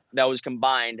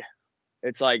combined.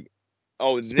 It's like,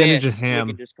 oh, Spinach this and ham.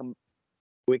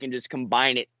 we can just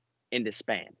combine it into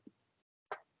Spam.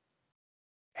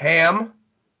 Ham.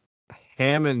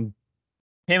 Ham and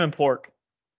Ham and pork.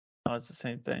 Oh, it's the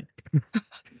same thing.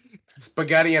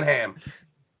 Spaghetti and ham.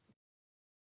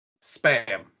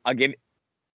 Spam. I'll give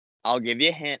you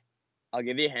a hint.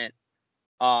 You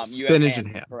Spinach have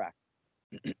and ham. Correct.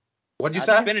 What'd you Not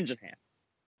say? spinach and ham.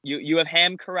 You have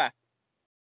ham correct,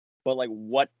 but like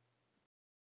what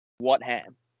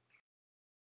ham?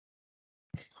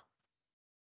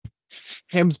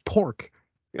 ham's pork.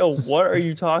 Yo, what are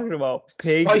you talking about?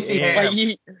 Pig Spicy and ham.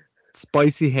 Like,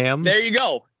 Spicy ham. there you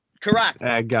go. Correct.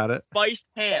 I got it. Spiced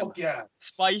ham. Oh, yeah.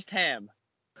 Spiced ham.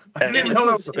 I didn't even know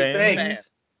that was a Spam. thing.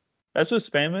 That's what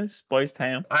spam is? Spiced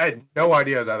ham? I had no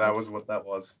idea that was what that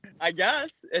was. I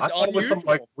guess it's I thought it was unusual. some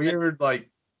like weird like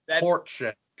That- pork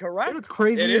shit. Correct. What's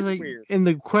crazy It is is like weird. in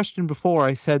the question before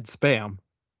I said spam.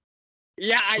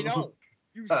 Yeah, I know.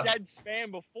 You said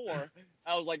spam before.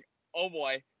 I was like, oh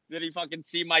boy, did he fucking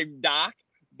see my doc?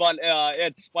 But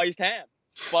it's spiced ham.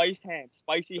 Spiced ham.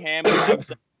 Spicy ham.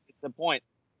 It's the point.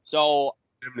 So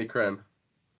Jiminy Creme.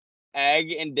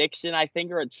 Egg and Dixon, I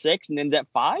think, are at 6, and Nin's at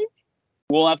 5.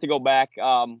 We'll have to go back.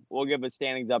 We'll give a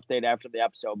standings update after the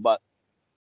episode. But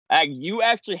Egg, you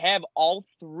actually have all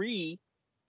 3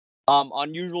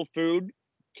 unusual food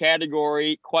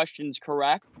category questions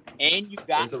correct, and you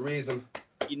got There's a reason.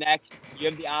 the next. You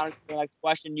have the honors for the next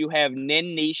question. You have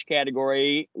Nin niche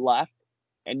category left,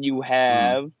 and you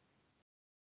have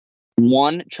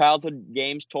 1 childhood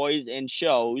games, toys, and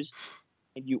shows,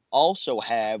 and you also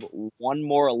have 1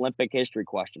 more Olympic history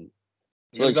question.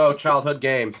 Here we go. Childhood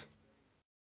games.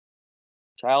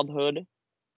 Childhood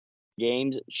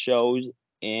games, shows,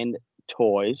 and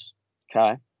toys.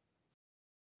 Okay.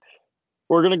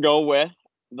 We're going to go with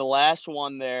the last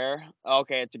one there.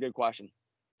 Okay, it's a good question.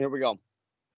 Here we go.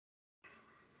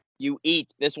 You each,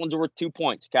 this one's worth 2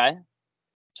 points, okay?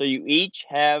 So you each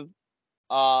have,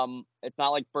 it's not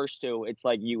like first two. It's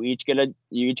like you each get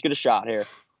a shot here.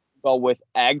 Go with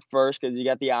Egg first because you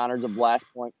got the honors of last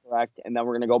point correct, and then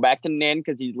we're gonna go back to Nin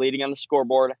because he's leading on the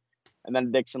scoreboard, and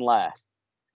then Dixon last.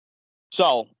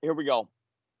 So here we go.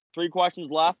 3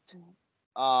 questions left.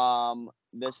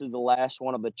 This is the last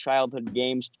one of the childhood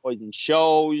games, toys, and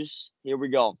shows. Here we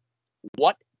go.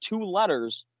 What 2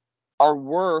 letters are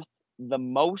worth the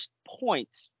most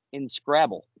points in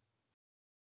Scrabble?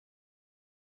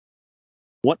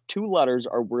 What 2 letters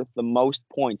are worth the most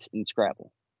points in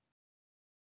Scrabble?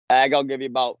 Ag, I'll give you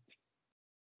about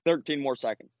 13 more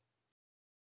seconds.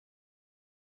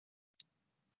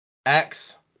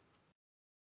 X.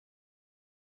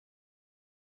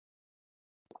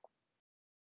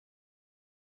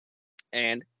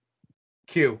 And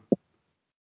Q.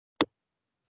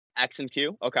 X and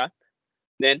Q. Okay.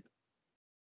 Then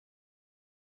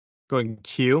Going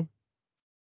Q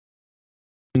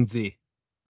and Z.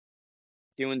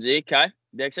 Q and Z. Okay.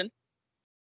 Dixon.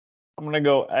 I'm gonna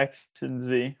go X and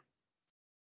Z.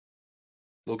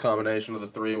 Little combination of the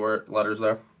 3 letters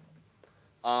there.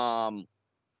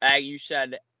 Ag, you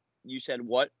said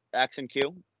what? X and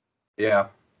Q? Yeah.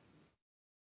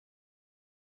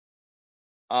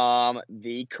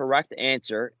 The correct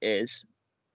answer is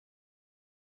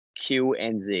Q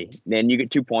and Z. Then you get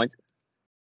 2 points.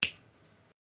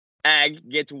 Ag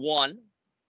gets 1,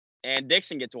 and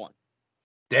Dixon gets 1.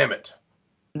 Damn it.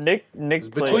 Nick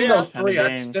Between those 3,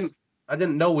 I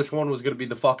didn't know which one was gonna be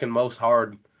the fucking most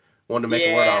hard one to make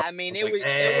a word out. I mean, it was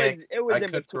I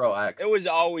could throw X. It was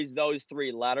always those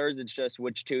 3 letters. It's just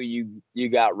which 2 you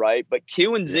got right. But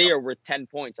Q and Z are worth 10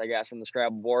 points, I guess, on the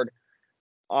Scrabble board.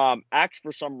 X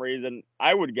for some reason,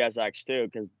 I would guess X too,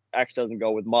 because X doesn't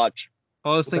go with much. I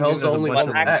was thinking there's only a bunch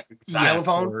one of X. like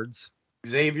Xylophone? words.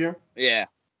 Xavier. Yeah.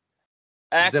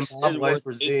 X Zimbabwe is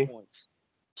worth 8 points.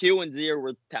 Q and Z are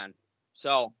worth 10.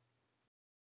 So,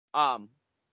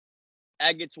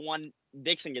 Egg gets 1,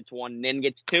 Dixon gets 1, Nin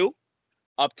gets 2.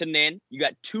 Up to Nin. You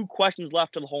got 2 questions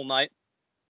left of the whole night.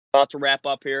 About to wrap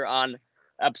up here on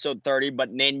episode 30,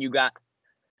 but Nin, you got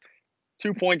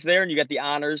 2 points there, and you got the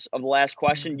honors of the last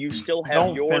question. You still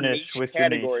have your niche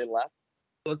category left.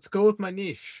 Let's go with my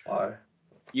niche. Why?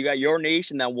 You got your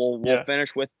niche, and then we'll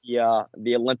finish with the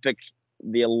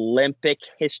Olympic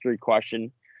history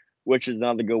question, which is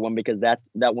another good one because that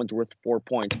one's worth 4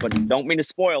 points. But don't mean to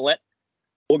spoil it.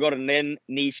 We'll go to Nin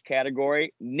niche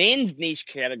category. Nin's niche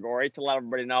category, to let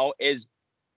everybody know, is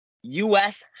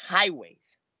U.S.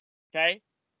 highways. Okay?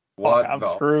 What I'm the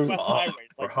screwed. U.S. highways,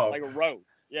 like a road.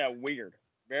 Yeah, weird.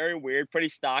 Very weird. Pretty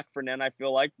stock for Nin, I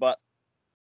feel like. But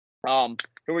here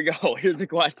we go. Here's the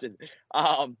question.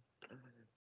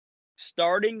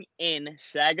 Starting in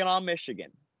Saginaw,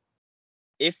 Michigan,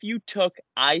 if you took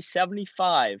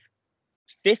I-75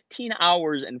 15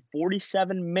 hours and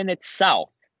 47 minutes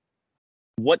south,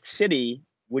 what city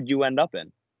would you end up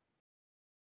in?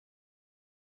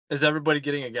 Is everybody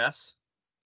getting a guess?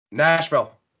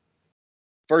 Nashville.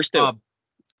 First 2.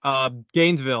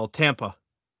 Gainesville, Tampa.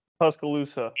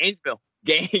 Tuscaloosa. Gainesville.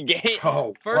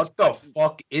 Oh, First what the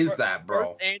fuck is that,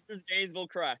 bro? First answer is Gainesville,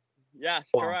 correct. Yes,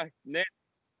 Wow. correct. Nick,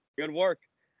 good work.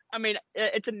 I mean,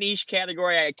 it's a niche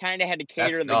category. I kind of had to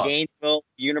cater to the nuts. Gainesville,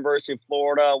 University of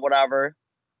Florida, whatever.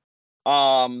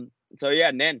 So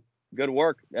yeah, Nin, good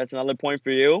work. That's another point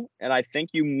for you. And I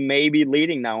think you may be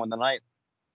leading now in the night.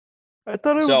 I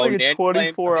thought it was So, like a Nin,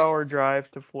 24-hour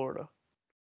drive to Florida.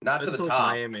 Not to It's the like top.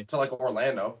 Miami. To like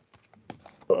Orlando.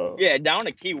 Yeah, down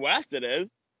to Key West it is.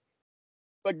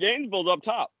 But Gainesville's up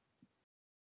top.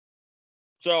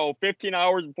 So 15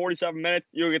 hours and 47 minutes,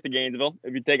 you'll get to Gainesville.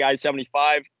 If you take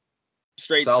I-75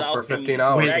 straight south for from 15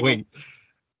 hours. Wait.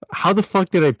 How the fuck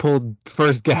did I pull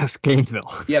first guess Gainesville?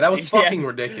 Yeah, that was fucking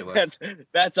ridiculous.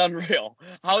 That's unreal.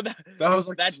 That was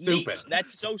like that's stupid. Neat.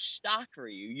 That's so stock for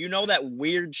you. You know that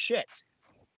weird shit.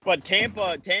 But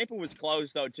Tampa was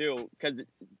close though too, because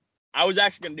I was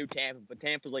actually gonna do Tampa, but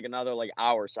Tampa's like another like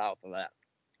hour south of that.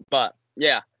 But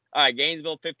yeah, all right,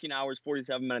 Gainesville, 15 hours,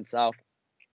 47 minutes south.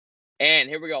 And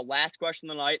here we go. Last question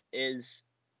of the night is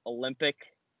Olympic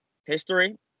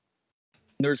history.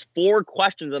 There's 4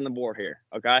 questions on the board here,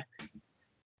 okay?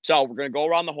 So we're going to go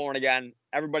around the horn again.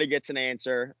 Everybody gets an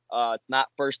answer. It's not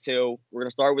first 2. We're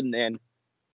going to start with Nin.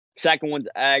 Second one's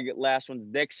Egg. Last one's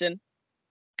Dixon.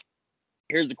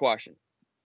 Here's the question.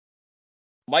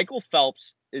 Michael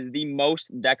Phelps is the most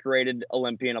decorated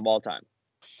Olympian of all time.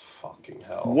 Fucking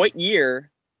hell. What year?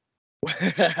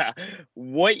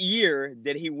 What year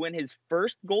did he win his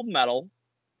first gold medal,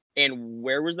 and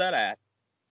where was that at?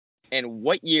 And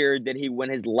what year did he win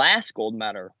his last gold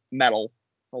medal?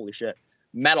 Holy shit,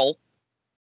 medal!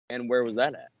 And where was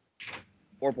that at?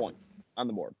 4 points on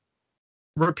the board.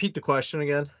 Repeat the question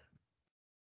again,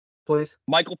 please.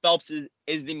 Michael Phelps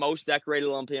is the most decorated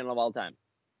Olympian of all time.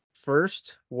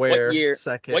 First, where? What year?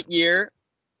 Second.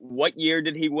 What year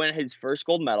did he win his first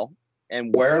gold medal?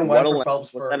 And Where and when for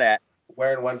Phelps was first? that at?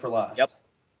 Where and when for last? Yep.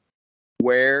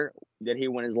 Where did he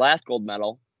win his last gold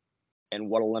medal? And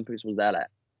what Olympics was that at?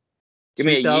 Give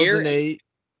me a year. 2008,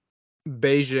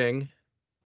 Beijing.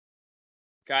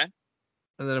 Okay.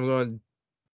 And then I'm going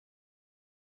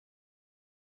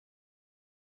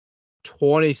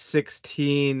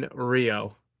 2016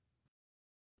 Rio.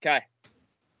 Okay.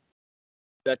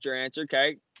 That's your answer.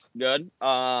 Okay. Good.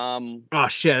 Oh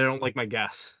shit! I don't like my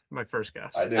guess. My first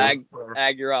guess. I do.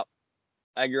 Ag, you're up.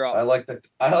 I like that.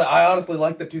 I honestly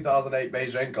like the 2008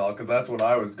 Beijing call because that's what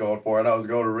I was going for, and I was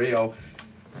going to Rio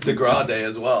de Grande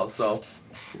as well. So,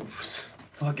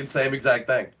 fucking same exact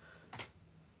thing.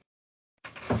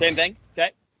 Same thing.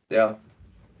 Okay. Yeah.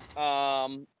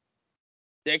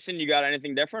 Dixon, you got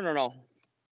anything different or no?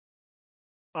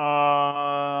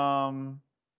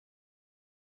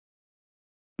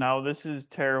 No, this is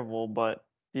terrible, but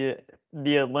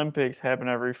the Olympics happen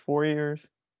every 4 years.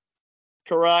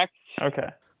 Correct. Okay.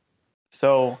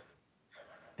 So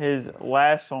his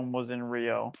last one was in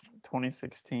Rio,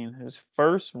 2016. His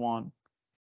first one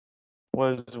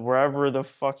was wherever the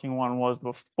fucking one was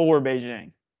before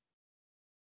Beijing.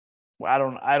 I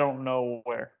don't know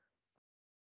where.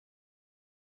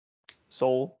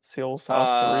 Seoul, South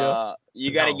Korea.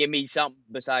 You got to give me something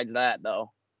besides that,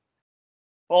 though.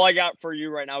 All I got for you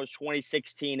right now is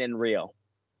 2016 in Rio.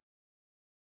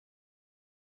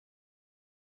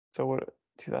 So what?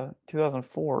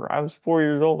 2004. I was 4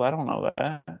 years old. I don't know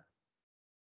that.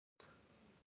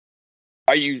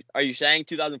 Are you saying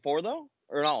 2004 though,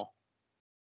 or no?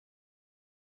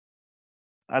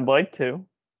 I'd like to.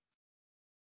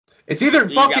 It's either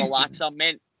You fucking. gotta lock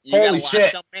something in. Holy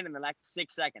shit. Something in the next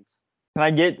 6 seconds. Can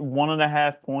I get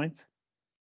 1.5 points?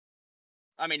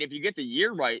 I mean, if you get the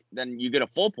year right, then you get a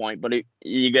full point. But if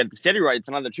you get the city right, it's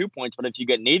another 2 points. But if you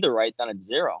get neither right, then it's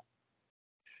 0.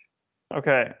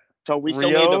 Okay. So we still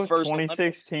Rio, need the first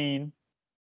 2016,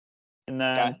 and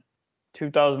then Okay.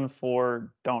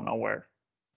 2004. Don't know where.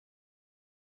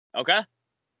 Okay.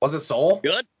 Was it Seoul?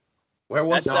 Good. Where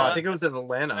was No, it? I think it was in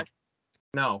Atlanta.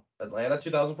 No, Atlanta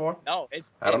 2004? No,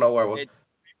 I don't know where it was.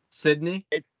 Sydney.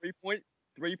 It's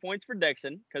 3 points for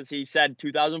Dixon because he said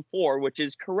 2004, which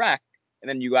is correct. And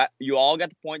then you all got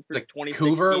the point for The 2016.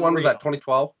 Vancouver one was Rio. that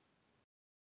 2012?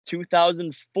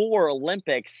 2004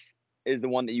 Olympics is the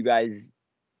one that you guys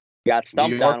got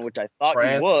stumped York, on, which I thought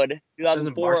France. you would.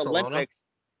 2004 Barcelona? Olympics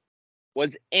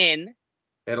was in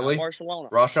Italy? Barcelona.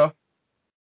 Russia?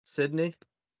 Sydney.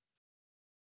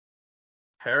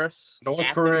 Paris. North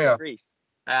Athens, Korea? Greece.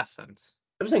 Athens.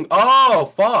 Everything. Oh,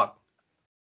 fuck.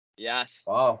 Yes,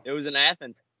 Wow. it was in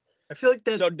Athens. I feel like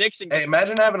that. So Dixon, Hey,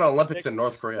 imagine having an Olympics in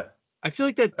North Korea. I feel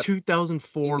like that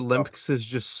 2004 Olympics is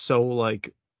just so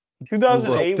like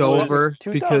 2008 looked over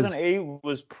 2008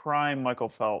 was prime Michael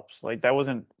Phelps. Like that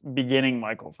wasn't beginning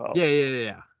Michael Phelps.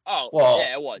 yeah. oh Well,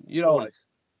 yeah, it was. you know- It was.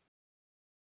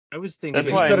 I was thinking.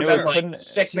 That's why I could knew have it been couldn't. like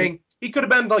sick. He could have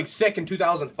been like sick in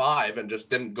 2005 and just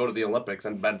didn't go to the Olympics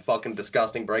and been fucking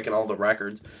disgusting, breaking all the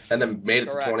records, and then made it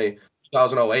Correct. to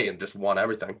 2008 and just won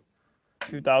everything.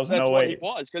 That's what he 2008.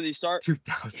 was because he started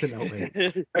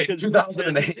 2008. Right,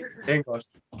 2008 English.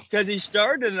 because he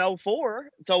started in 04,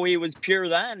 so he was pure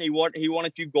then. He won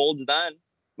a few golds then,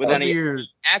 but That was then the he year.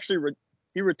 actually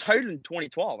he retired in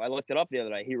 2012. I looked it up the other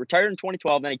day. He retired in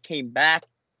 2012, then he came back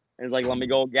and was like, "Let me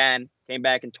go again." Came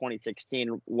back in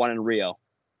 2016, won in Rio.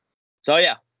 So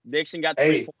yeah, Dixon got 3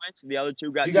 Hey, points. The other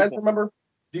two got Do 2 you guys points. remember?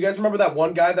 Do you guys remember that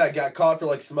one guy that got caught for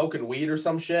like smoking weed or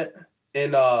some shit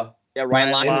in Yeah,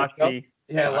 Ryan Ryan Lochte. Lochte.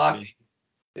 Yeah, Lochte.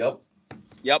 Yep.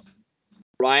 Yep,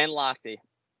 Ryan Lochte.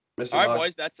 Mr. All right, Lochte.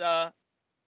 boys,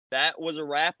 that was a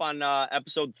wrap on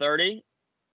episode 30.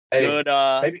 Hey, Good,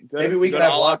 maybe we good can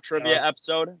have all-out Lochte trivia on.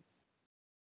 episode.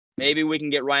 Maybe we can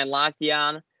get Ryan Lochte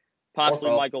on, possibly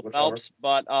Phelps, Michael whichever. Phelps.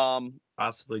 But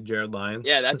Possibly Jared Lyons.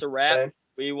 yeah, that's a wrap. Same.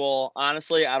 We will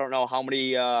honestly, I don't know how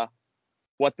many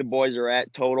what the boys are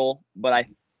at total, but I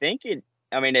think it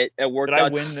worked Did I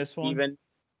out win this one? even. I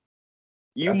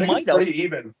You think might it's have. pretty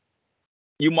even.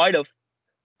 You might have.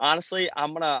 Honestly,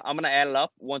 I'm gonna add it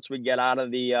up once we get out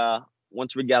of the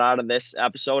once we get out of this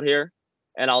episode here.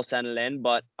 and I'll send it in.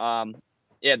 But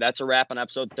yeah, that's a wrap on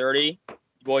episode 30. You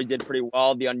boys did pretty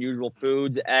well. The unusual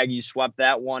foods, Aggie swept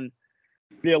that one.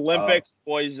 The Olympics,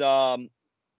 boys, you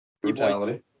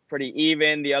boys pretty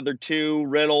even. The other two,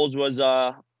 Riddles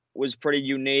was pretty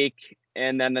unique.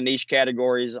 And then the niche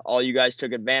categories, all you guys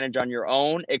took advantage on your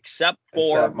own, except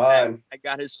mine. I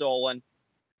got his stolen.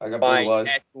 I got by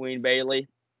brutalized. Tatooine Bailey.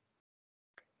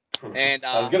 And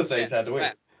I was gonna say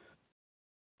Tatooine.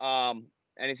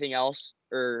 Anything else,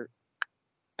 or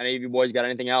any of you boys got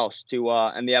anything else to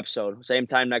end the episode? Same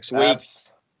time next week.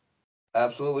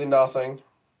 Absolutely nothing.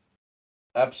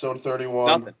 Episode 31.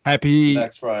 Nothing. Happy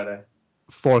next Friday.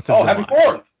 4th of July. Happy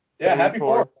 4th. Yeah, happy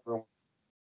 4th.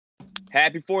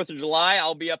 Happy 4th of July.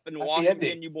 I'll be up in Washington.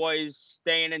 Ending. You boys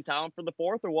staying in town for the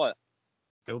 4th or what?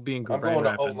 It'll be in Grand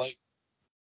Rapids.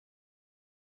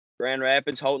 Grand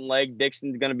Rapids, Houghton Lake,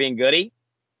 Dixon's going to be in Goody.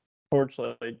 Torch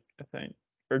Lake, I think.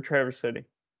 Or Traverse City.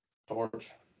 Torch.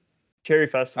 Cherry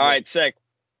Festival. All right, sick.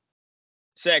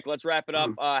 Let's wrap it up.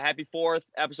 Happy 4th,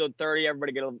 episode 30.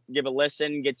 Everybody give a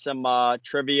listen, get some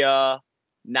trivia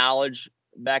knowledge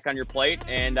back on your plate.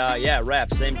 And yeah,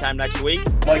 wrap. Same time next week.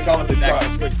 Like, comment,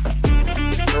 subscribe.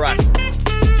 Correct.